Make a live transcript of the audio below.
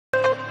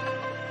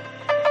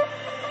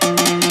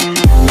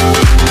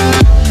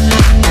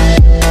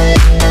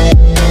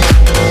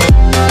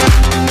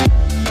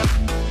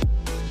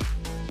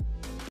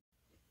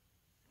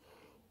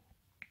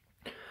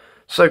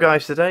So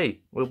guys, today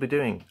we'll be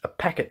doing a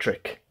packet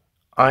trick.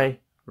 I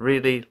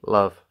really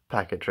love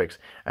packet tricks,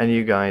 and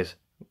you guys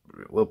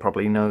will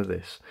probably know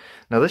this.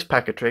 Now this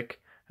packet trick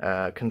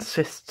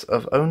consists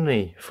of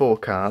only 4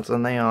 cards,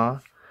 and they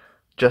are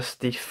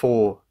just the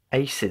 4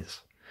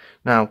 aces.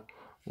 Now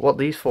what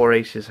these 4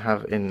 aces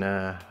have in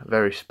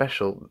very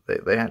special,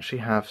 they actually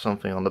have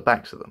something on the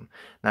backs of them.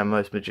 Now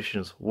most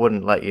magicians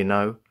wouldn't let you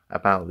know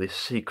about this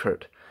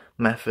secret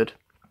method,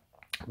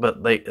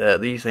 but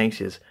these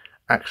aces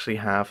actually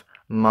have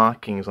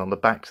markings on the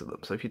backs of them.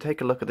 So if you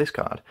take a look at this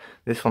card,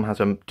 this one has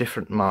a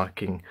different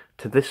marking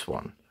to this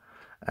one,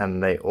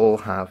 and they all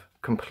have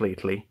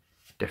completely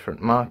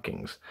different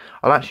markings.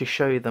 I'll actually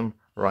show you them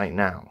right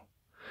now.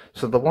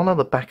 So the one on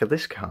the back of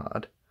this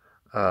card,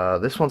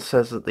 this one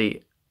says that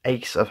the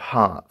Ace of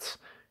Hearts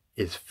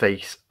is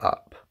face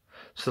up.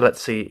 So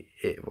let's see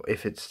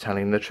if it's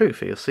telling the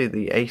truth. You'll see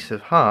the Ace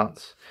of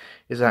Hearts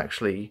is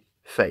actually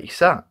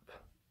face up,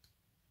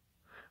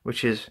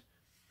 which is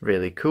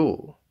really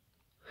cool.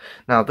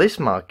 Now this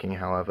marking,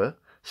 however,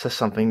 says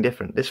something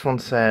different. This one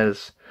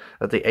says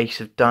that the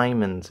Ace of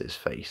Diamonds is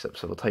face up,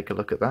 so we'll take a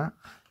look at that.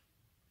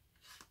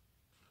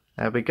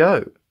 There we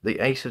go. The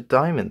Ace of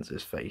Diamonds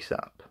is face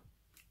up.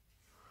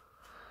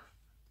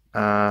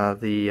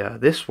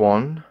 This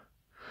one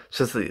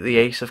says that the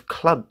Ace of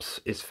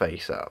Clubs is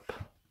face up.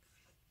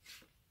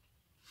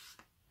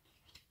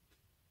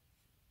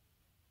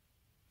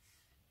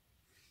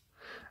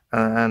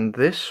 And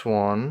this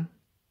one,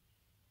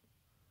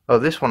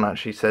 this one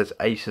actually says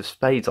Ace of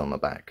Spades on the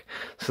back.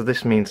 So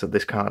this means that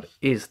this card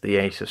is the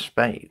Ace of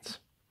Spades.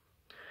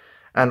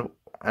 And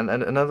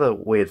another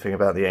weird thing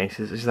about the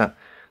aces is that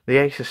the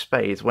Ace of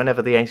Spades,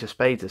 whenever the Ace of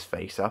Spades is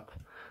face up,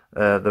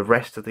 the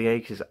rest of the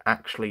aces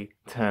actually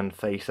turn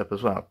face up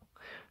as well.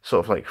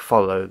 Sort of like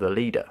follow the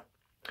leader.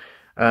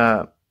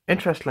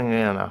 Interestingly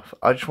enough,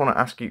 I just want to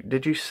ask you,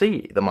 did you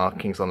see the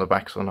markings on the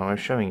backs when I was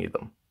showing you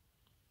them?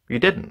 You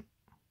didn't?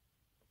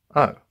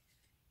 Oh.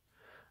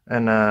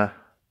 And I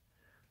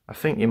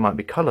think you might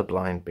be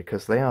colourblind,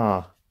 because they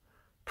are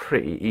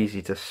pretty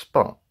easy to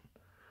spot,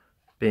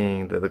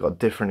 being that they've got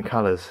different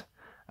colours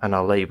and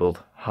are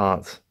labelled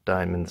hearts,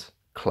 diamonds,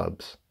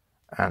 clubs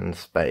and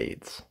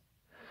spades.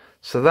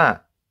 So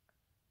that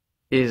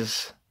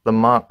is the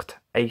marked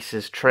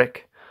aces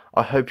trick.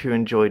 I hope you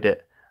enjoyed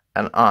it,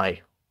 and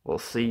I will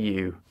see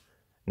you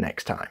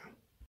next time.